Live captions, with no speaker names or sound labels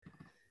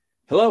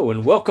Hello,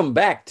 and welcome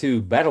back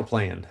to Battle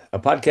Plan, a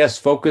podcast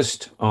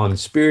focused on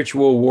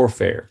spiritual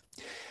warfare.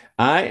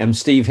 I am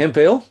Steve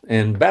Hemphill,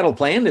 and Battle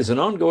Plan is an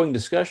ongoing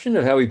discussion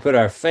of how we put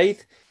our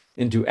faith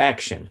into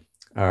action.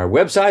 Our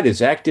website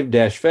is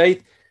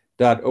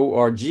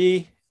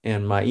active-faith.org,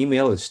 and my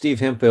email is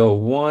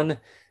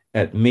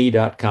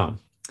stevehemphill1@me.com.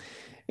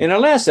 In our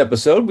last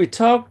episode, we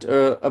talked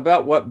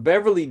about what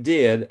Beverly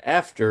did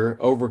after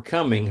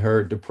overcoming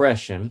her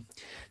depression.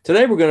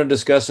 Today, we're going to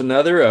discuss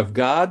another of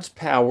God's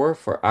power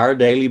for our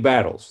daily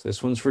battles.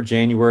 This one's for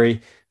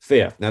January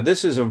 5th. Now,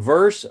 this is a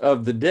verse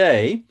of the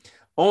day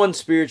on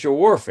spiritual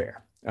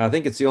warfare. I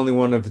think it's the only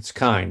one of its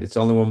kind. It's the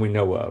only one we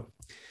know of.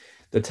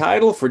 The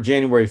title for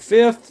January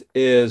 5th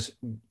is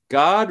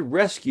God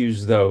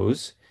Rescues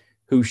Those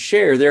Who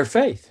Share Their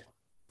Faith.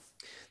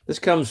 This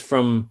comes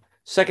from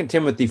 2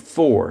 Timothy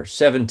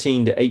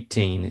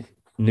 4:17-18,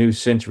 New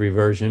Century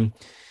Version.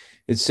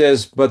 It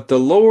says, "But the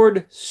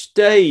Lord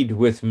stayed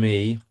with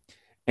me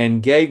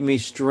and gave me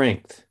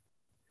strength,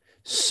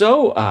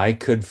 so I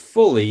could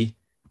fully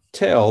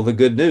tell the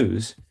good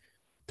news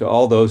to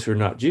all those who are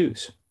not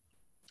Jews.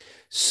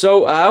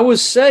 So I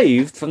was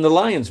saved from the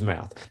lion's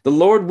mouth. The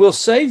Lord will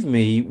save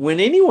me when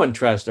anyone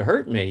tries to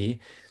hurt me,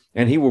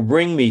 and he will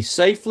bring me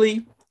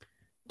safely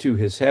to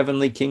his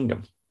heavenly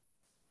kingdom.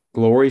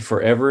 Glory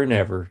forever and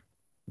ever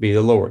be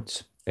the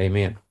Lord's.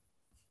 Amen."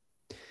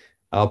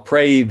 I'll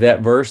pray that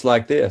verse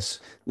like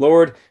this: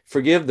 Lord,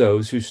 forgive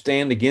those who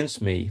stand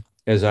against me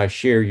as I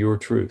share your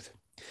truth.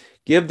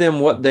 Give them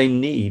what they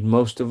need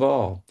most of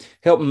all.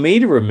 Help me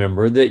to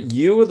remember that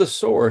you are the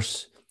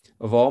source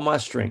of all my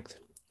strength.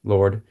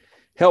 Lord,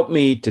 help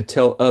me to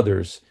tell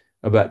others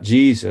about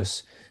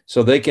Jesus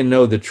so they can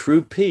know the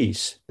true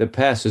peace that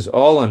passes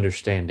all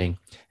understanding,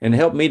 and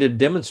help me to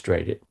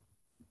demonstrate it.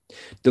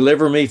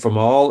 Deliver me from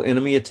all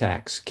enemy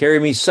attacks. Carry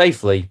me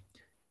safely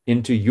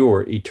into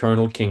your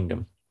eternal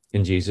kingdom.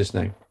 In Jesus'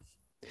 name.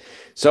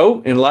 So,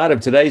 in light of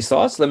today's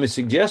thoughts, let me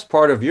suggest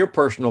part of your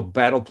personal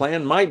battle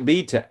plan might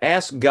be to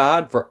ask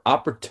God for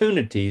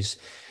opportunities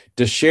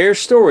to share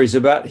stories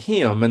about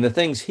Him and the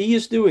things He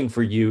is doing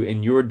for you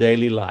in your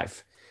daily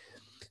life.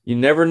 You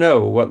never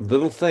know what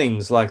little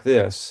things like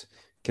this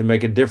can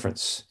make a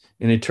difference,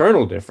 an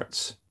eternal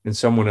difference in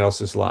someone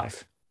else's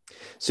life.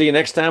 See you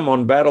next time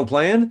on Battle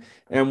Plan,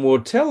 and we'll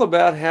tell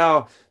about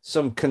how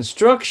some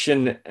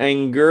construction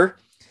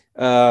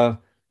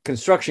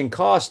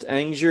cost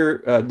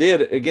anger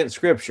did against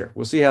Scripture.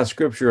 We'll see how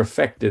Scripture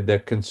affected the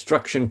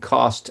construction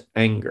cost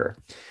anger.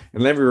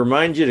 And let me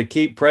remind you to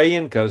keep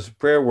praying, because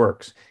prayer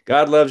works.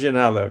 God loves you and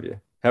I love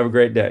you. Have a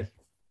great day.